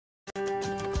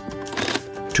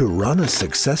To run a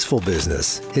successful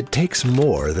business, it takes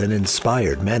more than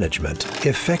inspired management,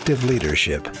 effective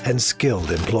leadership, and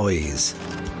skilled employees.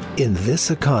 In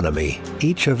this economy,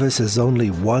 each of us is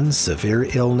only one severe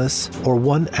illness or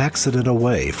one accident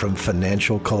away from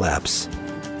financial collapse.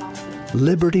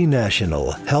 Liberty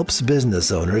National helps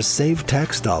business owners save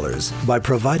tax dollars by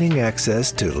providing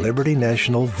access to Liberty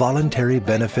National voluntary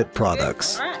benefit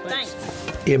products.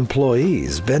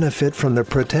 Employees benefit from the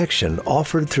protection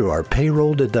offered through our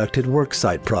payroll-deducted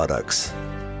worksite products.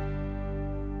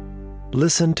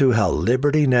 Listen to how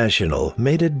Liberty National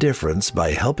made a difference by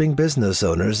helping business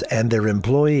owners and their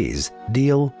employees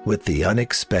deal with the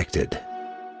unexpected.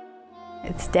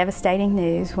 It's devastating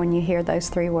news when you hear those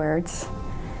 3 words.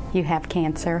 You have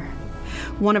cancer.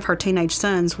 One of her teenage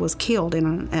sons was killed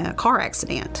in a car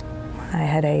accident. I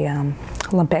had a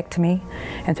lumpectomy,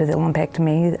 and through the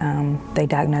lumpectomy, they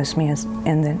diagnosed me as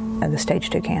in the stage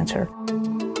 2 cancer.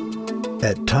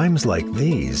 At times like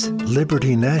these,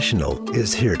 Liberty National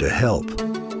is here to help.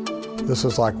 This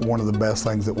is like one of the best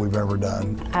things that we've ever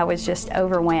done. I was just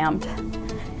overwhelmed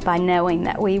by knowing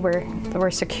that we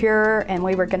were secure and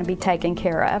we were going to be taken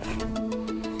care of.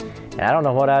 And I don't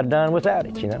know what I'd done without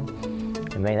it, you know.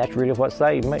 I mean, that's really what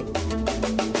saved me.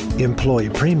 Employee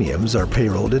premiums are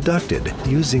payroll deducted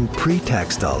using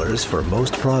pre-tax dollars for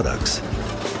most products.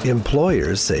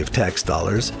 Employers save tax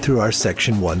dollars through our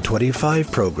Section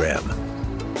 125 program.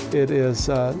 It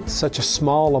is such a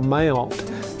small amount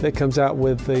that comes out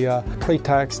with the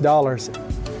pre-tax dollars.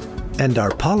 And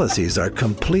our policies are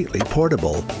completely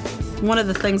portable. One of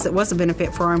the things that was a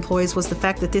benefit for our employees was the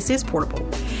fact that this is portable.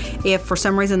 If for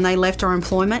some reason they left our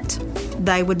employment,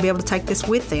 they would be able to take this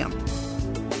with them.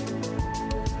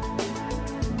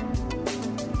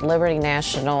 Liberty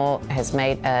National has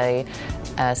made a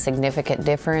significant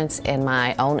difference in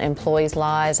my own employees'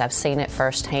 lives. I've seen it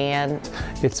firsthand.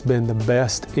 It's been the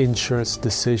best insurance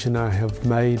decision I have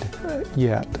made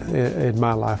yet in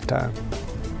my lifetime.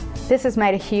 This has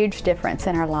made a huge difference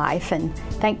in our life, and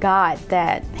thank God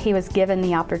that he was given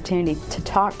the opportunity to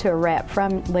talk to a rep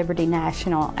from Liberty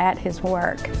National at his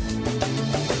work.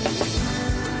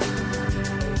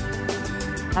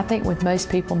 I think with most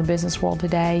people in the business world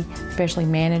today, especially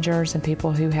managers and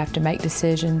people who have to make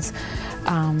decisions,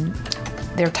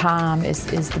 their time is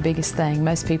the biggest thing.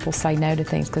 Most people say no to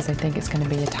things because they think it's going to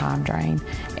be a time drain,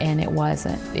 and it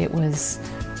wasn't. It was,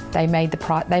 they made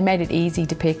it easy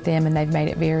to pick them, and they've made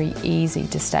it very easy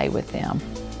to stay with them.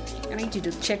 I need you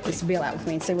to check this bill out with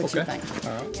me and see what you think.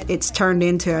 Right. It's turned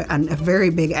into a very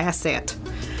big asset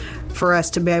for us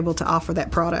to be able to offer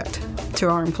that product to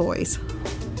our employees.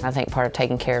 I think part of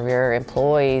taking care of your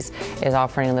employees is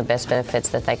offering them the best benefits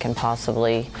that they can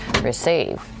possibly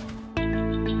receive.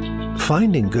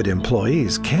 Finding good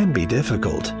employees can be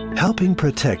difficult. Helping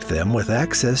protect them with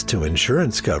access to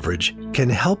insurance coverage can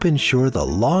help ensure the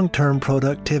long-term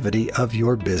productivity of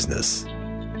your business.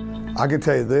 I can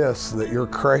tell you this, that you're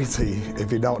crazy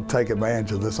if you don't take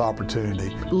advantage of this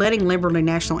opportunity. Letting Liberty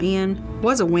National in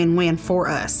was a win-win for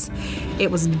us.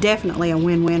 It was definitely a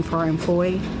win-win for our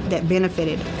employee that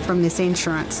benefited from this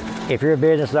insurance. If you're a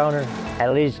business owner,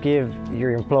 at least give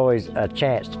your employees a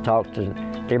chance to talk to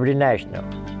Liberty National.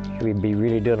 We'd be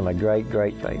really doing them a great,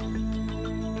 great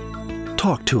favor.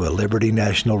 Talk to a Liberty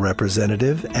National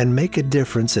representative and make a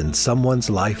difference in someone's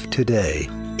life today.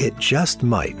 It just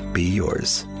might be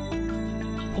yours.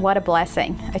 What a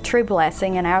blessing, a true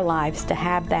blessing in our lives to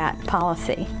have that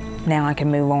policy. Now I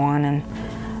can move on and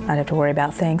not have to worry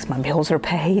about things. My bills are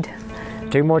paid.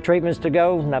 2 more treatments to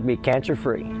go and I'll be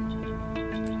cancer-free.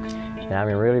 And I'm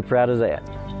really proud of that.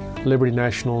 Liberty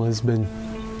National has been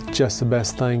just the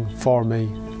best thing for me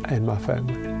and my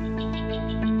family.